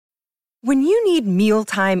When you need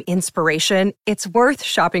mealtime inspiration, it's worth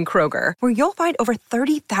shopping Kroger, where you'll find over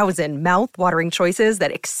 30,000 mouth-watering choices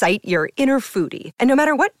that excite your inner foodie. And no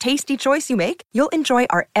matter what tasty choice you make, you'll enjoy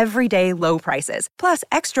our everyday low prices, plus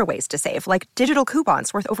extra ways to save, like digital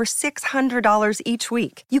coupons worth over $600 each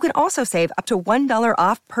week. You can also save up to $1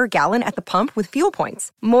 off per gallon at the pump with fuel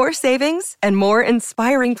points. More savings and more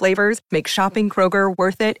inspiring flavors make shopping Kroger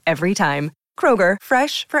worth it every time. Kroger,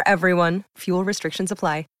 fresh for everyone. Fuel restrictions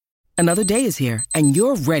apply. Another day is here, and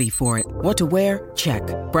you're ready for it. What to wear? Check.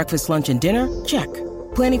 Breakfast, lunch, and dinner? Check.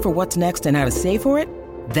 Planning for what's next and how to save for it?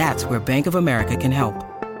 That's where Bank of America can help.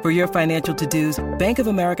 For your financial to-dos, Bank of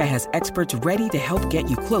America has experts ready to help get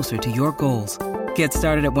you closer to your goals. Get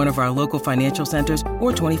started at one of our local financial centers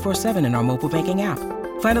or 24/7 in our mobile banking app.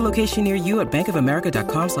 Find a location near you at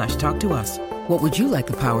bankofamerica.com/talktous. What would you like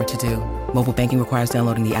the power to do? Mobile banking requires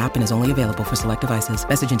downloading the app and is only available for select devices.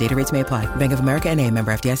 Message and data rates may apply. Bank of America N.A.,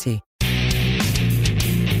 member FDIC.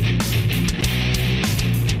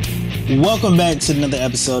 Welcome back to another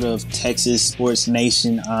episode of Texas Sports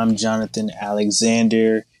Nation. I'm Jonathan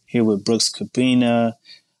Alexander here with Brooks Cabina.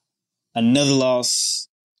 Another loss,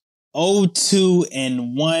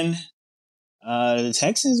 0-2-1. The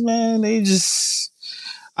Texans, man, they just,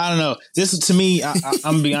 I don't know. This, to me, I'm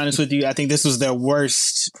going to be honest with you, I think this was their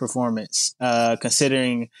worst performance,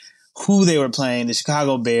 considering who they were playing, the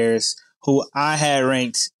Chicago Bears, who I had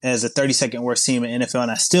ranked as the 32nd worst team in the NFL,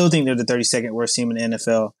 and I still think they're the 32nd worst team in the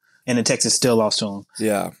NFL. And the Texans still lost to them.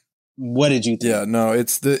 Yeah. What did you think? Yeah, no,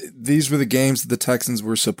 these were the games that the Texans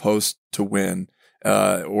were supposed to win,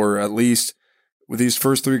 or at least with these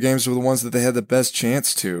first three games were the ones that they had the best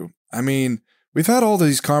chance to. I mean, we've had all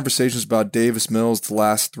these conversations about Davis Mills the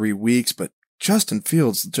last 3 weeks, but Justin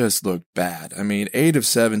Fields just looked bad. I mean, 8 of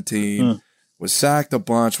 17, was sacked a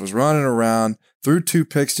bunch, was running around, threw 2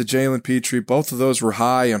 picks to Jalen Petrie. Both of those were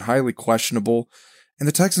high and highly questionable. And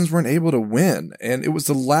the Texans weren't able to win. And it was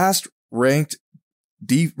the last ranked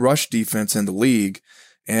rush defense in the league.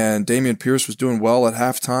 And Dameon Pierce was doing well at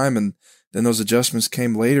halftime. And then those adjustments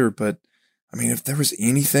came later. But, I mean, if there was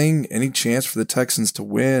any chance for the Texans to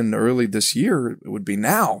win early this year, it would be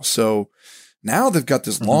now. So now they've got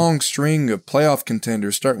this long string of playoff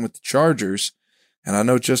contenders, starting with the Chargers. And I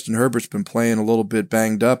know Justin Herbert's been playing a little bit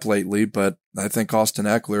banged up lately, but I think Austin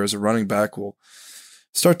Eckler as a running back will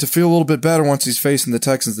start to feel a little bit better once he's facing the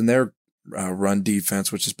Texans in their run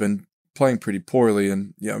defense, which has been playing pretty poorly.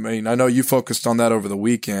 And yeah, I mean, I know you focused on that over the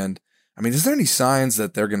weekend. I mean, is there any signs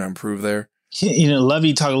that they're going to improve there? You know,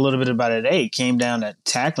 Lovey talked a little bit about it today. It came down to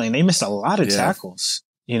tackling. They missed a lot of tackles,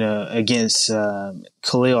 you know, against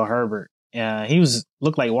Khalil Herbert. He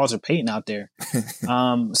looked like Walter Payton out there.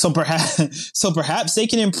 So perhaps they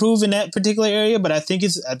can improve in that particular area, but I think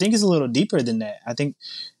it's a little deeper than that. I think,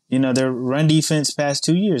 you know, their run defense past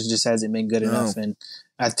 2 years just hasn't been good enough. And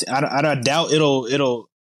I doubt it'll,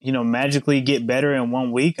 you know, magically get better in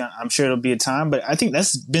 1 week. I'm sure it'll be a time, but I think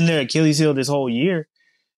that's been their Achilles heel this whole year.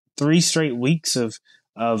 3 straight weeks of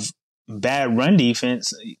bad run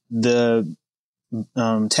defense. The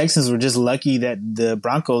Texans were just lucky that the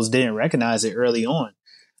Broncos didn't recognize it early on.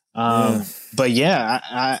 But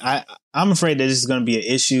yeah, I'm afraid that this is going to be an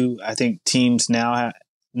issue. I think teams now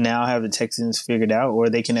have the Texans figured out, or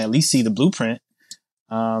they can at least see the blueprint.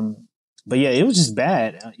 But yeah, it was just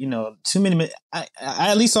bad. You know, too many. I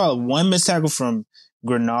at least saw one missed tackle from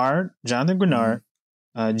Jonathan Grenard,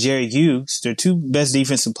 Jerry Hughes. They're 2 best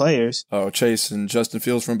defensive players. Oh, Chase and Justin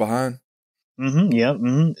Fields from behind.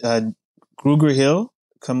 Camus Grugier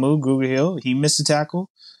Hill, he missed a tackle.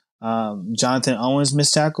 Jonathan Owens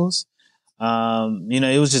missed tackles. You know,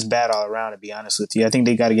 it was just bad all around, to be honest with you. I think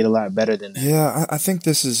they got to get a lot better than that. Yeah, I think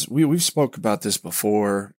this is, we've spoke about this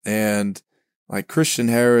before, and like Christian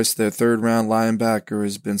Harris, their 3rd-round linebacker,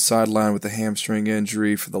 has been sidelined with a hamstring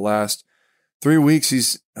injury for the last 3 weeks.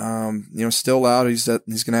 He's, still out. He's going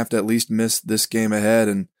to have to at least miss this game ahead,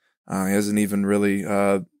 and he hasn't even really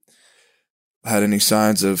had any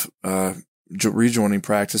signs of rejoining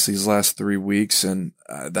practice these last 3 weeks. And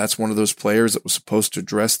that's one of those players that was supposed to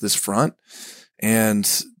address this front. And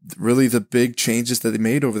really the big changes that they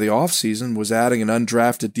made over the offseason was adding an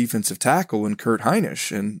undrafted defensive tackle in Kurt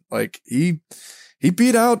Heinisch. And like he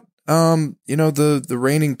beat out, the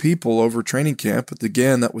reigning people over training camp. But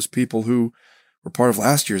again, that was people who were part of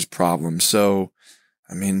last year's problem. So,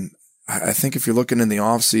 I mean, I think if you're looking in the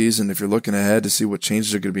offseason, if you're looking ahead to see what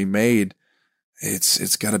changes are going to be made,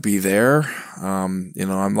 it's got to be there.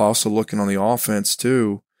 I'm also looking on the offense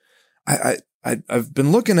too. I've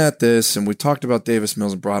been looking at this, and we talked about Davis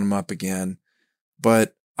Mills and brought him up again,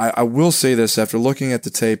 but I will say this after looking at the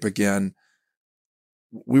tape again.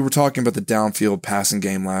 we were talking about the downfield passing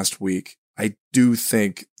game last week. I do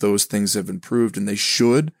think those things have improved, and they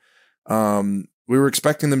should. We were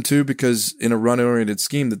expecting them to, because in a run-oriented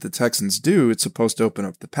scheme that the Texans do, it's supposed to open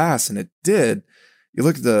up the pass, and it did. You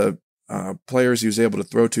look at the players he was able to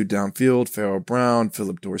throw to downfield: Pharaoh Brown,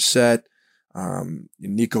 Philip Dorsett,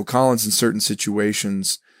 Nico Collins in certain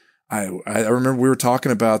situations. I remember we were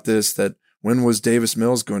talking about this, that when was Davis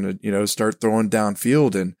Mills going to, start throwing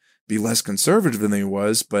downfield and be less conservative than he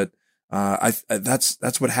was? But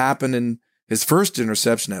that's what happened in his first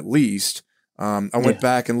interception, at least. I went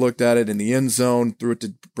back and looked at it in the end zone, threw it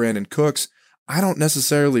to Brandon Cooks. I don't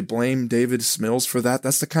necessarily blame Davis Mills for that.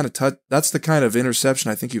 That's the kind of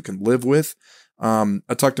interception I think you can live with.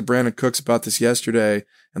 I talked to Brandon Cooks about this yesterday,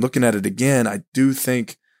 and looking at it again, I do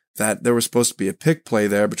think that there was supposed to be a pick play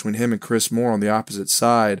there between him and Chris Moore on the opposite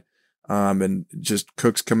side. And just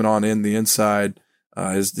Cooks coming on in the inside.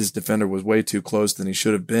 His defender was way too close than he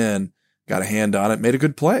should have been. Got a hand on it, made a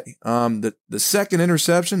good play. The second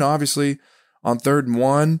interception, obviously, on 3rd and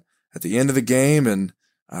 1 at the end of the game, and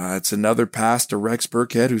it's another pass to Rex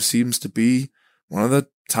Burkhead, who seems to be one of the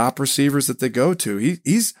top receivers that they go to.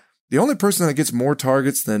 He's the only person that gets more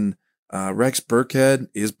targets than Rex Burkhead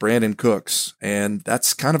is Brandon Cooks, and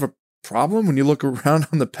that's kind of a problem when you look around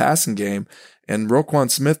on the passing game. And Roquan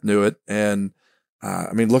Smith knew it, and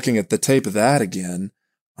looking at the tape of that again,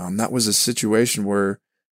 that was a situation where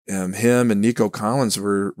him and Nico Collins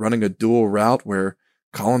were running a dual route where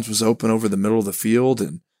Collins was open over the middle of the field,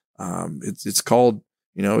 and it's called,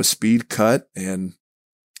 a speed cut, and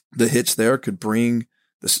the hitch there could bring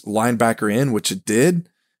the linebacker in, which it did.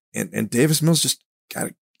 And Davis Mills just got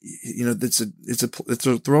it. It's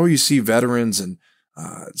a throw you see veterans and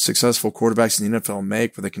successful quarterbacks in the NFL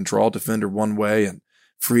make, where they can draw a defender one way and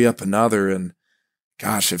free up another. And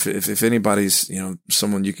gosh, if anybody's,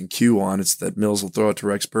 someone you can cue on, it's that Mills will throw it to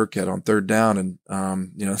Rex Burkhead on 3rd down. And,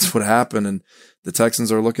 that's what happened. And the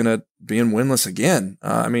Texans are looking at being winless again.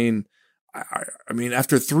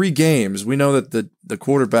 After 3 games, we know that the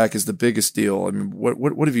quarterback is the biggest deal.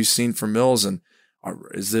 What have you seen from Mills, and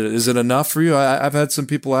is it enough for you? I've had some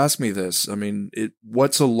people ask me this.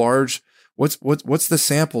 What's the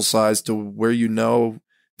sample size to where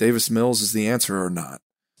Davis Mills is the answer or not?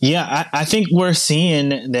 Yeah, I think we're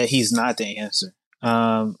seeing that he's not the answer.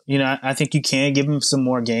 I think you can give him some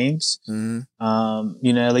more games.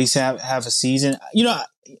 Mm-hmm. At least have a season.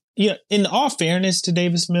 In all fairness to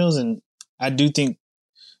Davis Mills, and I do think,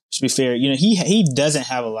 to be fair, he doesn't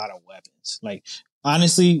have a lot of weapons. Like,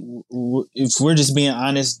 honestly, if we're just being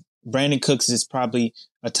honest, Brandon Cooks is probably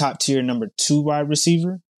a top tier number 2 wide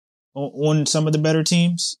receiver on some of the better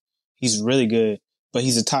teams. He's really good, but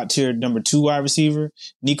he's a top tier number 2 wide receiver.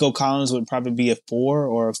 Nico Collins would probably be a 4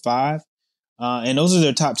 or a 5. And those are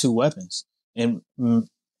their top 2 weapons. And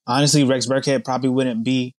honestly, Rex Burkhead probably wouldn't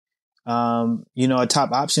be, a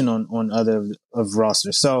top option on other of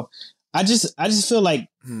rosters. So I just feel like,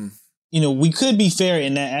 we could be fair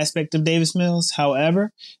in that aspect of Davis Mills.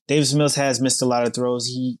 However, Davis Mills has missed a lot of throws.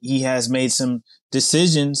 He has made some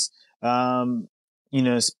decisions, including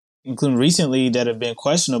recently, that have been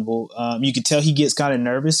questionable. You could tell he gets kind of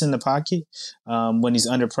nervous in the pocket when he's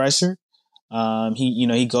under pressure.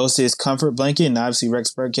 He goes to his comfort blanket, and obviously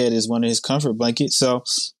Rex Burkhead is one of his comfort blankets. So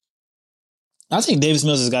I think Davis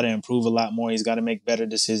Mills has got to improve a lot more. He's got to make better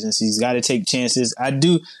decisions. He's got to take chances. I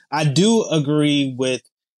do agree with,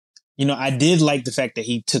 I did like the fact that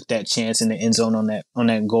he took that chance in the end zone on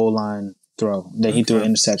that goal line throw that he threw an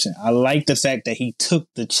interception. I like the fact that he took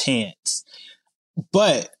the chance,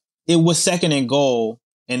 but it was 2nd and goal,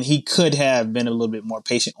 and he could have been a little bit more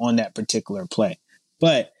patient on that particular play.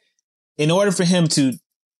 But in order for him to,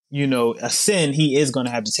 ascend, he is going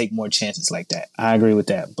to have to take more chances like that. I agree with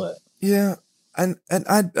that, but yeah. And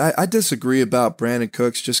I disagree about Brandon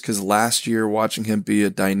Cooks, just because last year, watching him be a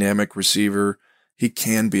dynamic receiver, he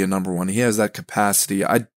can be a number 1. He has that capacity.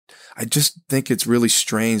 I just think it's really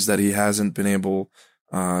strange that he hasn't been able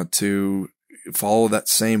to follow that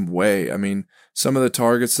same way. Some of the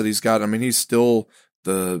targets that he's got, he's still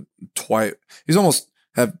he's almost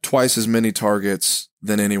have twice as many targets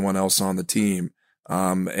than anyone else on the team.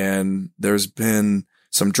 And there's been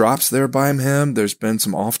some drops there by him. There's been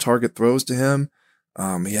some off-target throws to him.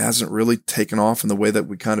 He hasn't really taken off in the way that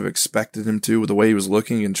we kind of expected him to, with the way he was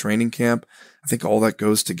looking in training camp. I think all that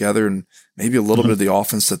goes together, and maybe a little bit of the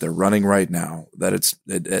offense that they're running right now,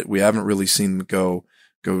 that we haven't really seen go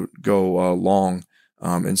long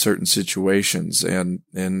in certain situations.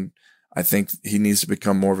 And I think he needs to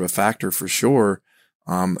become more of a factor for sure.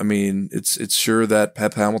 It's sure that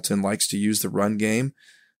Pep Hamilton likes to use the run game.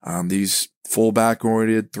 these fullback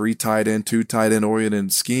oriented, 3 tight end, 2 tight end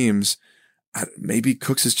oriented schemes. Maybe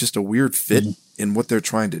Cooks is just a weird fit in what they're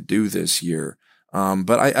trying to do this year.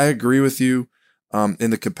 But I agree with you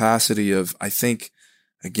in the capacity of, I think,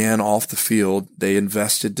 again, off the field, they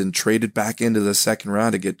invested and traded back into the second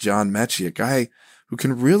round to get John Mechie, a guy who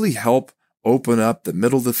can really help open up the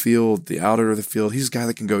middle of the field, the outer of the field. He's a guy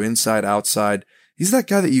that can go inside, outside. He's that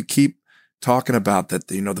guy that you keep talking about, that,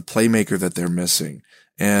 the playmaker that they're missing.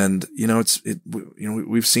 And,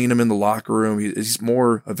 we've seen him in the locker room. He's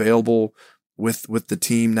more available with the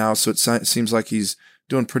team now. So it seems like he's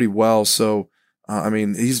doing pretty well. So,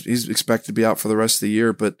 he's expected to be out for the rest of the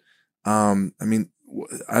year, but, I'm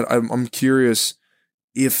curious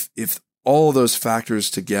if all of those factors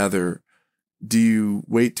together, do you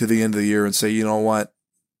wait to the end of the year and say, you know what,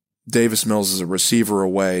 Davis Mills is a receiver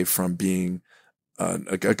away from being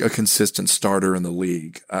a consistent starter in the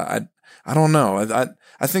league? I don't know.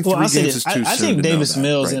 I think 3 games is too soon. I think Davis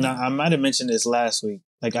Mills, and I might have mentioned this last week.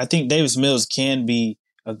 Like, I think Davis Mills can be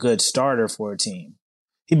a good starter for a team,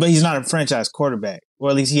 but he's not a franchise quarterback. Or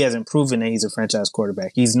at least he hasn't proven that he's a franchise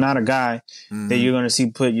quarterback. He's not a guy that you're going to see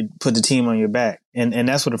put the team on your back. And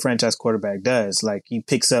that's what a franchise quarterback does. Like, he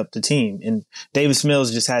picks up the team. And Davis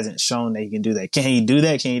Mills just hasn't shown that he can do that. Can he do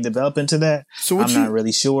that? Can he develop into that? I'm not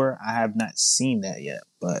really sure. I have not seen that yet.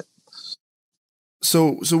 But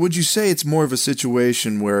So would you say it's more of a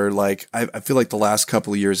situation where, like, I feel like the last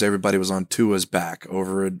couple of years everybody was on Tua's back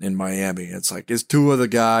over in Miami. It's like, is Tua the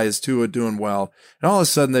guy? Is Tua doing well? And all of a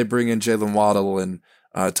sudden they bring in Jalen Waddle and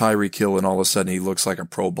Tyreek Hill, and all of a sudden he looks like a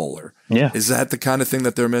Pro Bowler. Yeah. Is that the kind of thing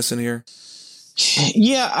that they're missing here?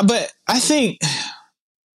 Yeah, but I think,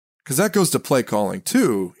 because that goes to play calling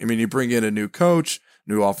too. I mean, you bring in a new coach,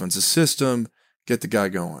 new offensive system, get the guy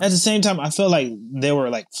going. At the same time, I feel like there were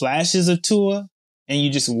like flashes of Tua, and you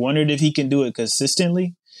just wondered if he can do it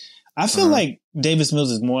consistently. I feel like Davis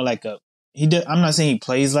Mills is more like I'm not saying he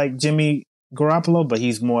plays like Jimmy Garoppolo, but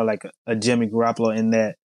he's more like a Jimmy Garoppolo in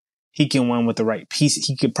that he can win with the right pieces.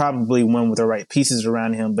 He could probably win with the right pieces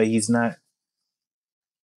around him, but he's not.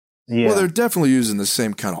 Yeah. Well, they're definitely using the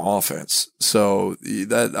same kind of offense, so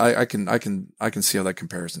that I can see how that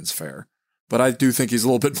comparison's fair. But I do think he's a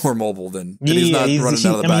little bit more mobile than he's not running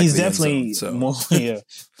out of the back. He's definitely more. Yeah,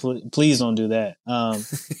 please don't do that.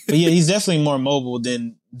 But yeah, he's definitely more mobile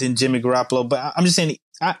than Jimmy Garoppolo. But I'm just saying,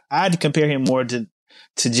 I'd compare him more to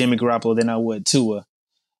Jimmy Garoppolo than I would Tua,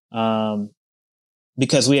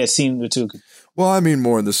 because we had seen the two. Well, I mean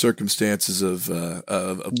more in the circumstances of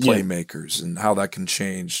playmakers and how that can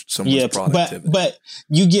change someone's productivity. But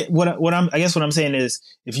you get what I'm saying is,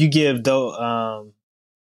 if you give those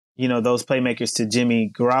playmakers to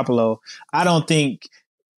Jimmy Garoppolo, I don't think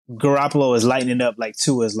Garoppolo is lighting it up like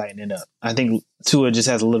Tua is lighting it up. I think Tua just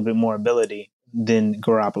has a little bit more ability than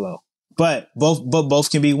Garoppolo. But both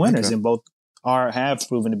can be winners, and both have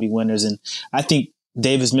proven to be winners. And I think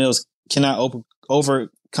Davis Mills cannot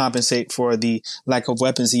overcompensate for the lack of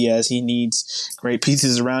weapons he has. He needs great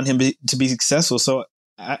pieces around him to be successful. So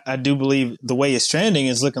I do believe the way it's trending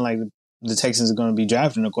is looking like the Texans are going to be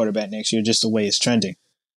drafting a quarterback next year, just the way it's trending.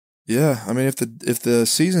 Yeah, I mean, if the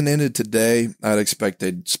season ended today, I'd expect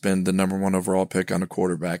they'd spend the number 1 overall pick on a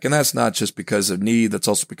quarterback, and that's not just because of need; that's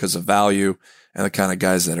also because of value and the kind of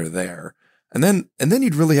guys that are there. And then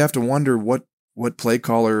you'd really have to wonder what play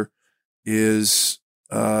caller is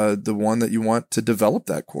the one that you want to develop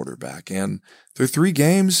that quarterback. And through 3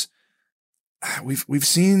 games, we've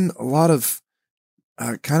seen a lot of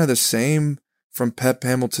kind of the same from Pep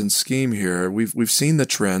Hamilton's scheme here. We've seen the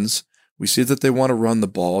trends. We see that they want to run the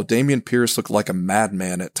ball. Dameon Pierce looked like a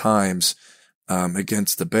madman at times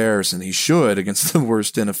against the Bears, and he should against the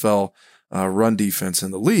worst NFL run defense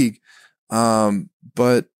in the league.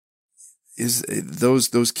 But is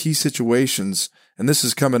those key situations, and this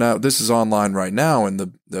is coming out, this is online right now in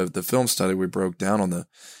the film study we broke down on the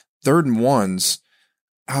 3rd and 1s.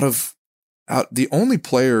 The only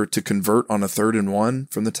player to convert on a 3rd and 1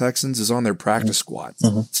 from the Texans is on their practice squad.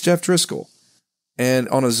 It's Jeff Driscoll. And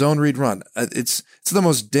on a zone read run, it's the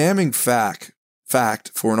most damning fact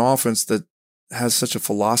for an offense that has such a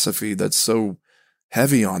philosophy that's so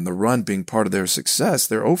heavy on the run being part of their success.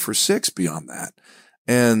 They're 0 for 6 beyond that.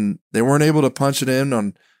 And they weren't able to punch it in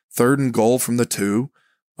on 3rd and goal from the 2.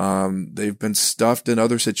 They've been stuffed in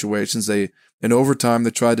other situations. In overtime,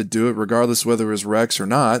 they tried to do it regardless whether it was Rex or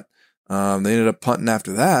not. They ended up punting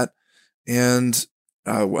after that. And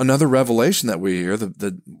another revelation that we hear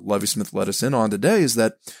that Lovie Smith let us in on today is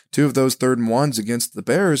that 2 of those 3rd and 1s against the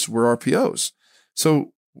Bears were RPOs.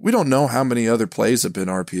 So we don't know how many other plays have been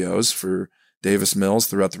RPOs for Davis Mills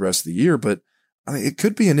throughout the rest of the year, but I mean, it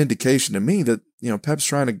could be an indication to me that, Pep's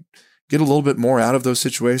trying to get a little bit more out of those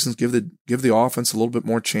situations, give the offense a little bit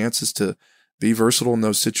more chances to be versatile in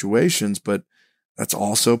those situations, but that's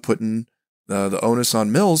also putting the onus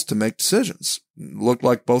on Mills to make decisions. It looked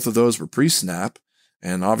like both of those were pre-snap,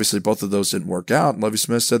 and obviously both of those didn't work out. And Lovie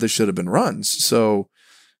Smith said they should have been runs. So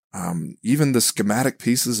even the schematic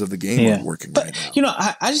pieces of the game aren't working right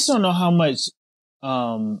now. I just don't know how much,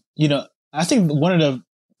 I think one of the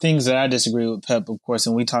things that I disagree with Pep, of course,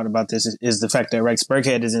 and we talked about this, is the fact that Rex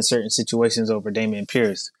Burkhead is in certain situations over Dameon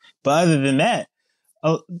Pierce. But other than that,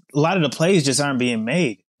 a lot of the plays just aren't being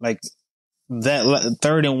made. Like that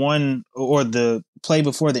 3rd and 1 or the play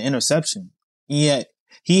before the interception. Yet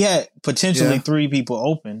he had potentially 3 people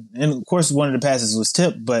open. And of course, one of the passes was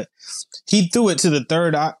tipped, but he threw it to the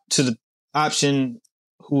to the option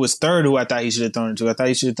who was third, who I thought he should have thrown it to. I thought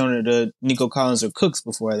he should have thrown it to Nico Collins or Cooks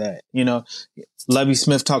before that. Lovie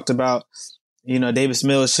Smith talked about, Davis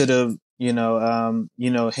Mills should have,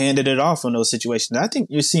 handed it off on those situations. I think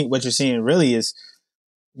what you're seeing really is,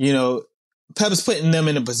 Pep's putting them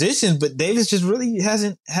in a position, but Davis just really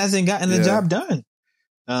hasn't gotten the job done.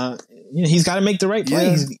 He's got to make the right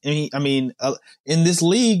plays. Yeah. In this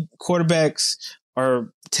league, quarterbacks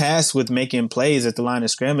are tasked with making plays at the line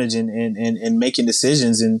of scrimmage and making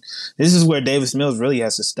decisions. And this is where Davis Mills really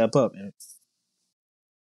has to step up, man.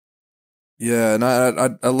 Yeah, and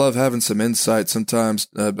I love having some insight sometimes.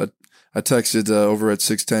 I texted over at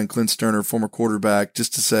 610 Clint Sterner, former quarterback,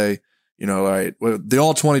 just to say, all right, well, the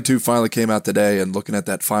All-22 finally came out today, and looking at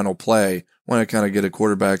that final play, I want to kind of get a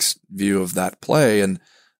quarterback's view of that play. And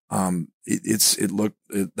that's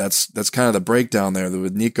kind of the breakdown there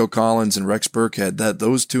with Nico Collins and Rex Burkhead, that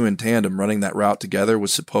those two in tandem running that route together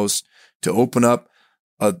was supposed to open up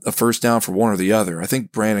a first down for one or the other. I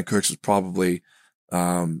think Brandon Cooks was probably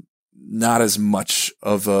not as much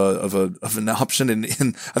of an option, and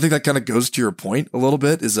I think that kind of goes to your point a little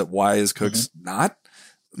bit. Is that why is Cooks not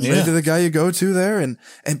maybe the guy you go to there?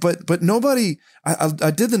 But nobody.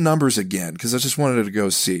 I did the numbers again because I just wanted to go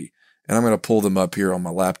see, and I'm going to pull them up here on my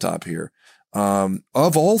laptop here.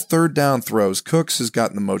 Of all 3rd down throws, Cooks has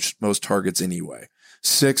gotten the most targets anyway.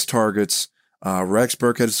 6 targets. Rex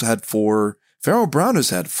Burkhead has had 4. Pharaoh Brown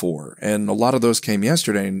has had 4, and a lot of those came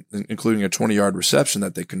yesterday, including a 20-yard reception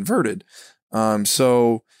that they converted.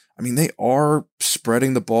 So, they are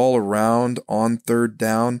spreading the ball around on 3rd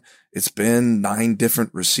down. It's been 9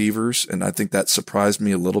 different receivers, and I think that surprised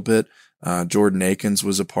me a little bit. Jordan Akins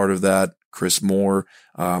was a part of that. Chris Moore.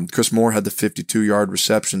 Chris Moore had the 52-yard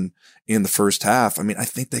reception in the first half. I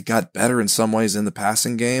think they got better in some ways in the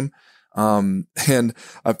passing game. And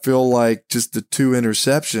I feel like just the 2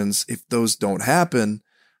 interceptions, if those don't happen,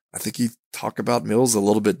 I think you talk about Mills a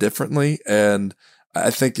little bit differently. And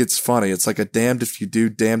I think it's funny. It's like a damned if you do,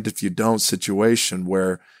 damned if you don't situation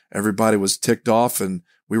where everybody was ticked off and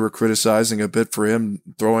we were criticizing a bit for him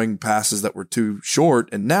throwing passes that were too short.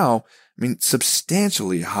 And now,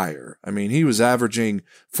 substantially higher. He was averaging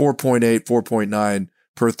 4.8, 4.9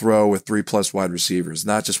 per throw with 3+ wide receivers. And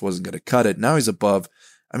that just wasn't going to cut it. Now he's above.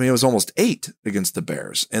 It was almost 8 against the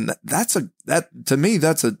Bears. And that's an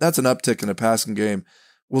uptick in the passing game.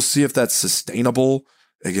 We'll see if that's sustainable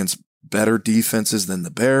against better defenses than the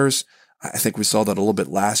Bears. I think we saw that a little bit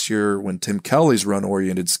last year when Tim Kelly's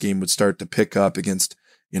run-oriented scheme would start to pick up against,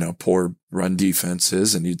 poor run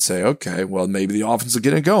defenses. And you'd say, okay, well, maybe the offense will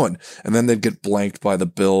get it going. And then they'd get blanked by the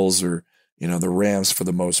Bills or, the Rams for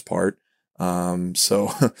the most part. So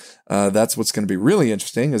that's what's going to be really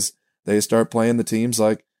interesting is they start playing the teams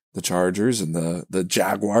like the Chargers and the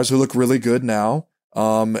Jaguars, who look really good now,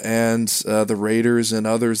 and the Raiders and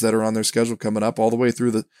others that are on their schedule coming up, all the way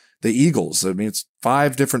through the Eagles. It's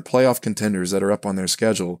 5 different playoff contenders that are up on their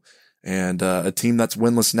schedule, and a team that's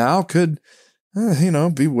winless now could, be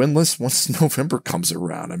winless once November comes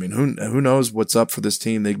around. Who knows what's up for this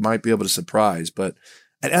team? They might be able to surprise, but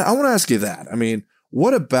and I want to ask you that.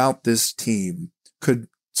 What about this team could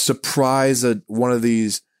surprise one of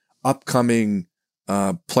these upcoming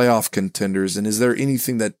playoff contenders, and is there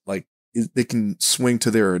anything that they can swing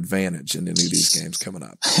to their advantage in any of these games coming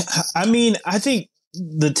up? I think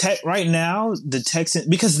right now the Texans,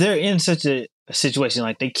 because they're in such a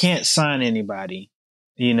situation, they can't sign anybody,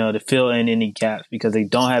 to fill in any gaps because they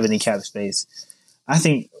don't have any cap space. I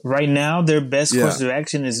think right now their best course of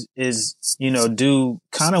action is do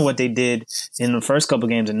kind of what they did in the first couple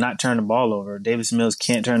games and not turn the ball over. Davis Mills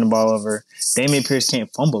can't turn the ball over. Dameon Pierce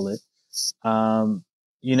can't fumble it.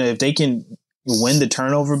 If they can win the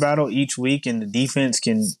turnover battle each week and the defense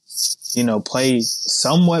can, play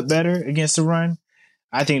somewhat better against the run,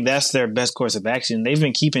 I think that's their best course of action. They've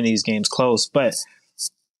been keeping these games close, but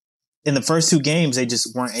in the first 2 games, they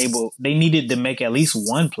just weren't able. They needed to make at least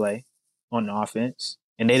one play on the offense,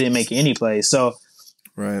 and they didn't make any plays. So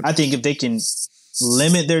right. I think if they can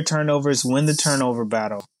limit their turnovers, win the turnover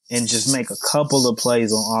battle, and just make a couple of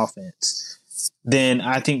plays on offense, then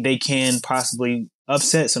I think they can possibly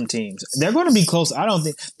upset some teams. They're going to be close. I don't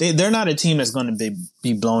think they're not a team that's going to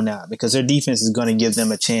be blown out because their defense is going to give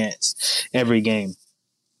them a chance every game.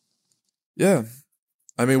 Yeah.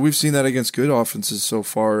 I mean, we've seen that against good offenses so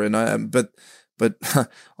far, but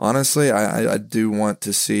honestly, I do want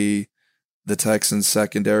to see the Texans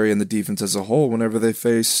secondary and the defense as a whole whenever they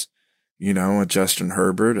face, a Justin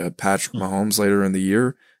Herbert, a Patrick Mahomes later in the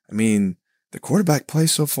year. I mean, the quarterback play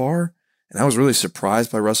so far, and I was really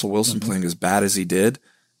surprised by Russell Wilson playing as bad as he did.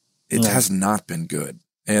 It has not been good,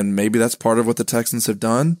 and maybe that's part of what the Texans have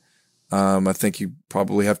done. I think you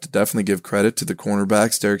probably have to definitely give credit to the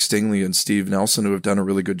cornerbacks, Derek Stingley and Steve Nelson, who have done a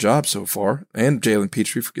really good job so far, and Jalen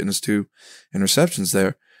Petrie for getting his 2 interceptions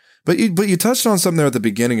there. But you touched on something there at the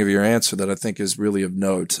beginning of your answer that I think is really of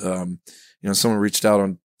note. Someone reached out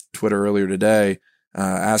on Twitter earlier today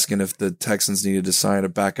asking if the Texans needed to sign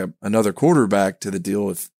another quarterback to the deal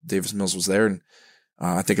if Davis Mills was there. And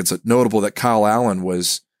I think it's notable that Kyle Allen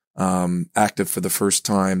was active for the first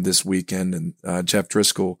time this weekend, and Jeff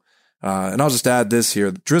Driscoll. And I'll just add this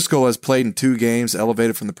here. Driscoll has played in 2 games,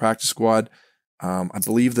 elevated from the practice squad. I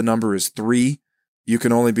believe the number is 3. You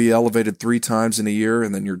can only be elevated 3 times in a year,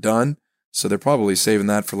 and then you're done. So they're probably saving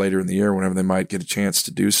that for later in the year whenever they might get a chance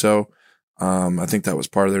to do so. I think that was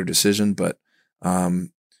part of their decision. But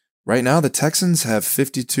right now, the Texans have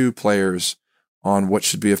 52 players on what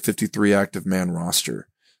should be a 53 active man roster.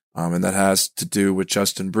 And that has to do with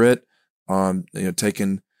Justin Britt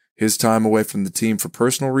taking his time away from the team for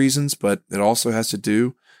personal reasons, but it also has to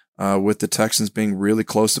do with the Texans being really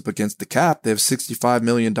close up against the cap. They have $65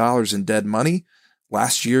 million in dead money.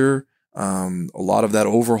 Last year, a lot of that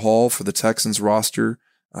overhaul for the Texans roster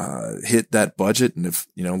hit that budget. And if,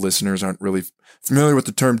 listeners aren't really familiar with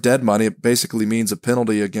the term dead money, it basically means a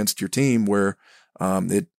penalty against your team where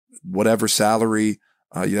whatever salary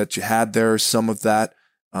that you had there, some of that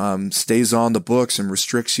stays on the books and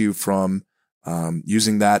restricts you from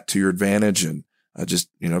using that to your advantage and just,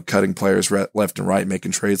 cutting players left and right,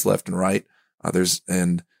 making trades left and right.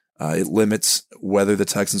 It limits whether the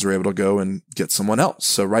Texans are able to go and get someone else.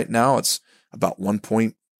 So right now it's about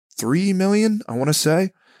 1.3 million, I want to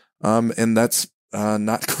say. And that's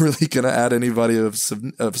not really going to add anybody of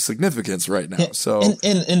significance right now. So,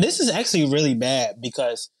 and this is actually really bad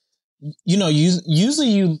because, usually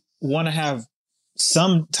you want to have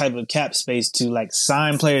some type of cap space to like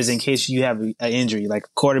sign players in case you have an injury, like a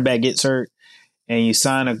quarterback gets hurt and you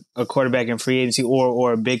sign a quarterback in free agency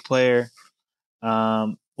or a big player.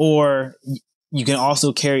 Or you can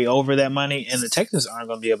also carry over that money, and the Texans aren't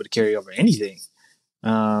going to be able to carry over anything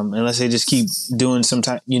unless they just keep doing some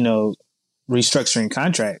type, restructuring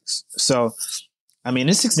contracts. So, I mean,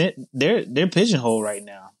 they're pigeonholed right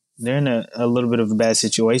now. They're in a little bit of a bad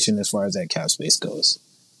situation as far as that cap space goes.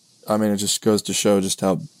 I mean, it just goes to show just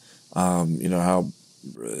how, how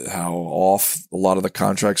off a lot of the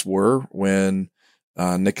contracts were when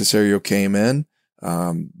Nick Caserio came in.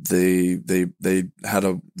 They had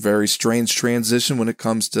a very strange transition when it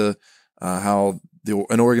comes to how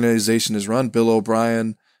an organization is run. Bill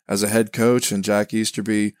O'Brien as a head coach and Jack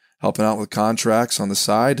Easterby helping out with contracts on the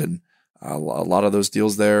side, and a lot of those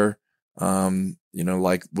deals there,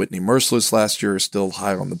 like Whitney Merciless last year is still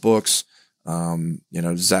high on the books.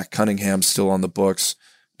 Zach Cunningham's still on the books.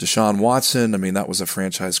 Deshaun Watson, I mean, that was a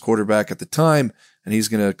franchise quarterback at the time, and he's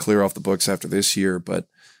going to clear off the books after this year. But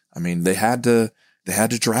I mean, they had to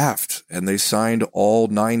draft, and they signed all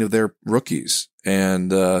 9 of their rookies.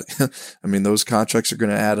 And, I mean, those contracts are going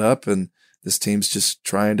to add up, and this team's just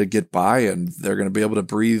trying to get by, and they're going to be able to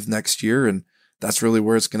breathe next year. And that's really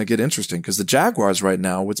where it's going to get interesting, because the Jaguars right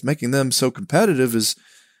now, what's making them so competitive is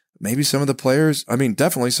maybe some of the players,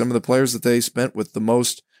 definitely some of the players that they spent with the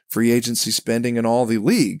most free agency spending in all the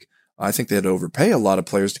league. I think they had to overpay a lot of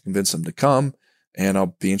players to convince them to come. And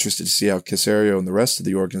I'll be interested to see how Caserio and the rest of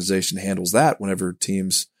the organization handles that whenever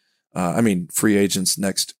teams, free agents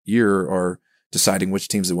next year are deciding which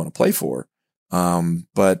teams they want to play for.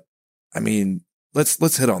 But I mean,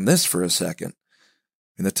 let's hit on this for a second.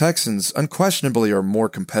 And the Texans unquestionably are more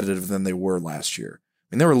competitive than they were last year.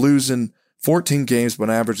 I mean, they were losing 14 games by an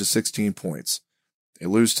average of 16 points. They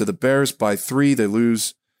lose to the Bears by 3. They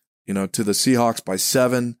lose, to the Seahawks by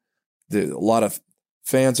 7. A lot of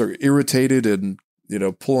fans are irritated and,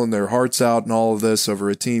 pulling their hearts out and all of this over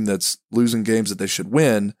a team that's losing games that they should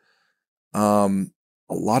win. A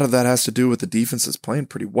lot of that has to do with the defense that's playing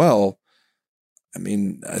pretty well. I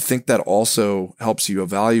mean, I think that also helps you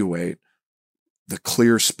evaluate the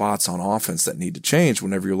clear spots on offense that need to change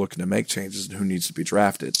whenever you're looking to make changes and who needs to be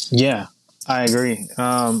drafted. Yeah, I agree.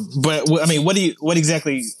 But I mean, what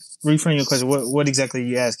exactly, reframe your question. What exactly are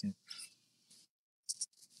you asking?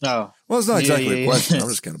 Oh, well, it's not exactly a question. I'm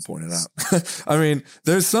just going to point it out. I mean,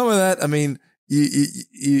 there's some of that. I mean,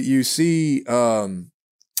 you see,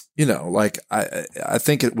 like I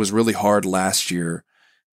think it was really hard last year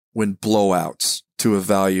when blowouts to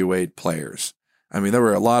evaluate players. I mean, there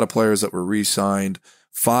were a lot of players that were re-signed.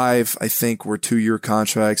 5, I think, were 2-year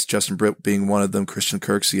contracts. Justin Britt being one of them. Christian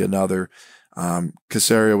Kirksey another.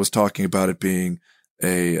 Caserio was talking about it being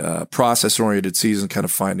a process-oriented season, kind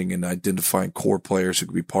of finding and identifying core players who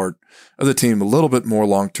could be part of the team a little bit more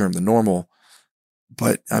long-term than normal.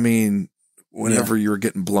 But, I mean, whenever you're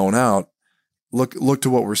getting blown out, look to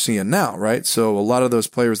what we're seeing now, right? So a lot of those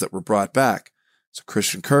players that were brought back, so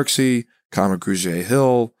Christian Kirksey, Connor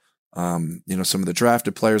Grugier-Hill, some of the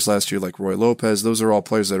drafted players last year like Roy Lopez, those are all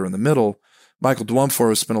players that are in the middle. Michael Dwumfour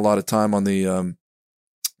has spent a lot of time on the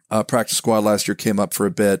practice squad last year, came up for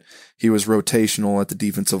a bit. He was rotational at the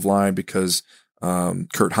defensive line because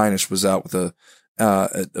Kurt Hinish was out with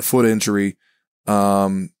a foot injury.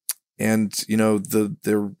 And,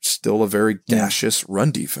 they're still a very gaseous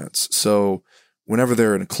run defense. So whenever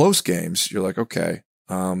they're in close games, you're like, okay,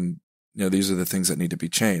 these are the things that need to be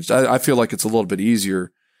changed. I feel like it's a little bit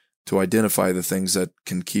easier to identify the things that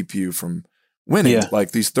can keep you from winning,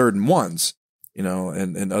 like these 3rd and 1s,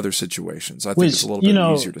 and other situations. I think it's a little bit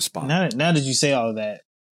easier to spot. Now that you say all of that,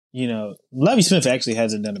 Lovie Smith actually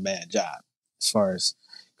hasn't done a bad job as far as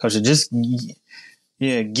coaching. Just,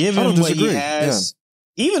 given what he has. Yeah.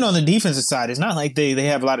 Even on the defensive side, it's not like they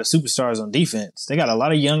have a lot of superstars on defense. They got a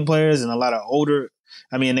lot of young players and a lot of older.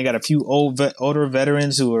 I mean, they got a few older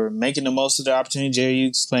veterans who are making the most of their opportunity. Jerry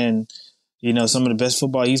Hughes playing, some of the best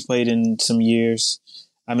football he's played in some years.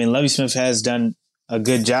 I mean, Lovie Smith has done a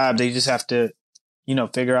good job. They just have to,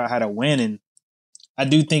 figure out how to win. And I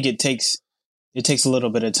do think it takes a little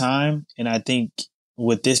bit of time. And I think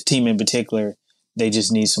with this team in particular, they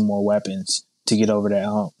just need some more weapons to get over that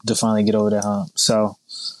hump, to finally get over that hump. So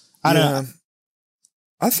I don't know.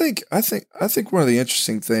 I think one of the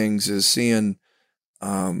interesting things is seeing,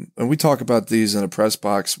 and we talk about these in a press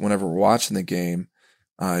box whenever we're watching the game,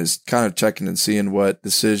 is kind of checking and seeing what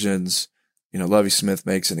decisions, Lovie Smith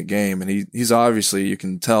makes in a game. And he's obviously, you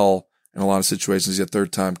can tell in a lot of situations, he's a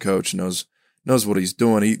 3rd-time coach, knows what he's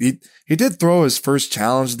doing. He did throw his first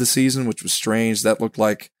challenge of the season, which was strange. That looked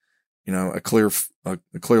like,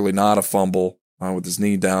 clearly not a fumble with his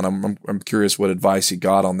knee down. I'm curious what advice he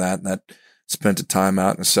got on that, and that spent a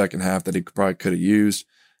timeout in the second half that he probably could have used.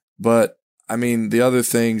 But I mean, the other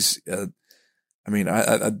things, you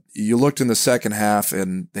looked in the second half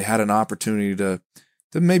and they had an opportunity to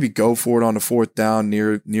maybe go for it on the 4th down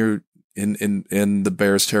near in the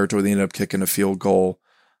Bears territory. They ended up kicking a field goal.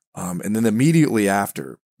 And then immediately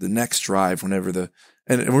after the next drive, and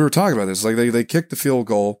we were talking about this, like they kicked the field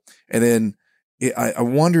goal, and then I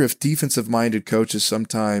wonder if defensive minded coaches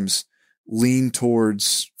sometimes lean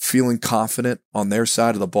towards feeling confident on their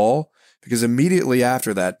side of the ball, because immediately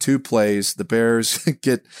after that, 2 plays, the Bears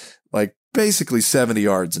get like basically 70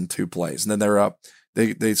 yards in 2 plays. And then they're up,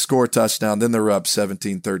 they score a touchdown. Then they're up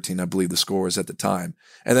 17-13. I believe the score was at the time.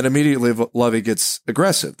 And then immediately Lovie gets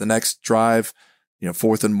aggressive. The next drive,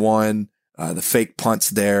 4th and 1, the fake punts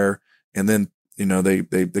there. And then,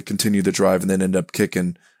 they continue the drive and then end up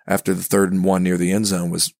kicking after the 3rd and 1 near the end zone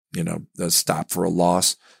was, a stop for a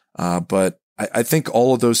loss. But I think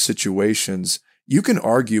all of those situations, you can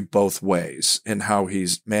argue both ways in how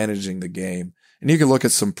he's managing the game. And you can look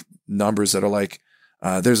at some numbers that are like,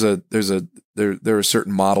 there are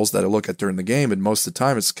certain models that I look at during the game, and most of the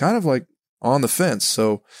time it's kind of like on the fence.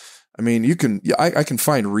 So, I mean, I can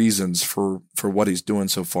find reasons for what he's doing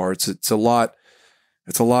so far. It's a lot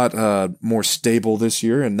more stable this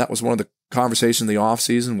year. And that was one of the conversations in the off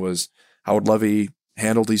season was how would Lovie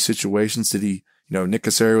handle these situations? Did he, Nick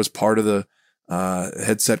Caserio was part of the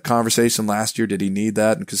headset conversation last year. Did he need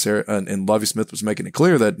that? And Caserio and Lovie Smith was making it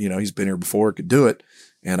clear that, he's been here before, could do it.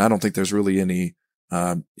 And I don't think there's really any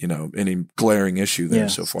glaring issue there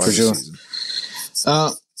so far this season.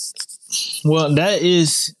 Well, that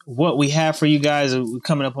is what we have for you guys. We're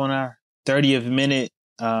coming up on our 30th minute.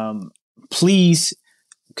 Please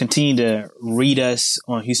continue to read us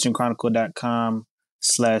on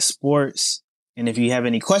HoustonChronicle.com/sports. And if you have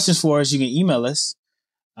any questions for us, you can email us.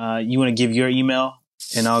 You want to give your email,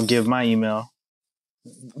 and I'll give my email.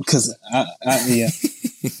 Because, yeah.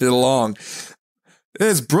 Get along.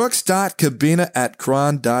 It's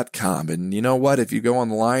brooks.cabina@cron.com. And you know what? If you go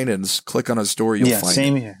online and click on a story, you'll find it.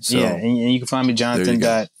 Same here. So, and you can find me,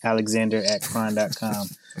 Jonathan.Alexander@cron.com.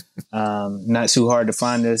 Not too hard to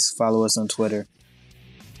find us. Follow us on Twitter.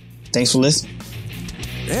 Thanks for listening.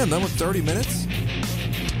 And then with 30 minutes.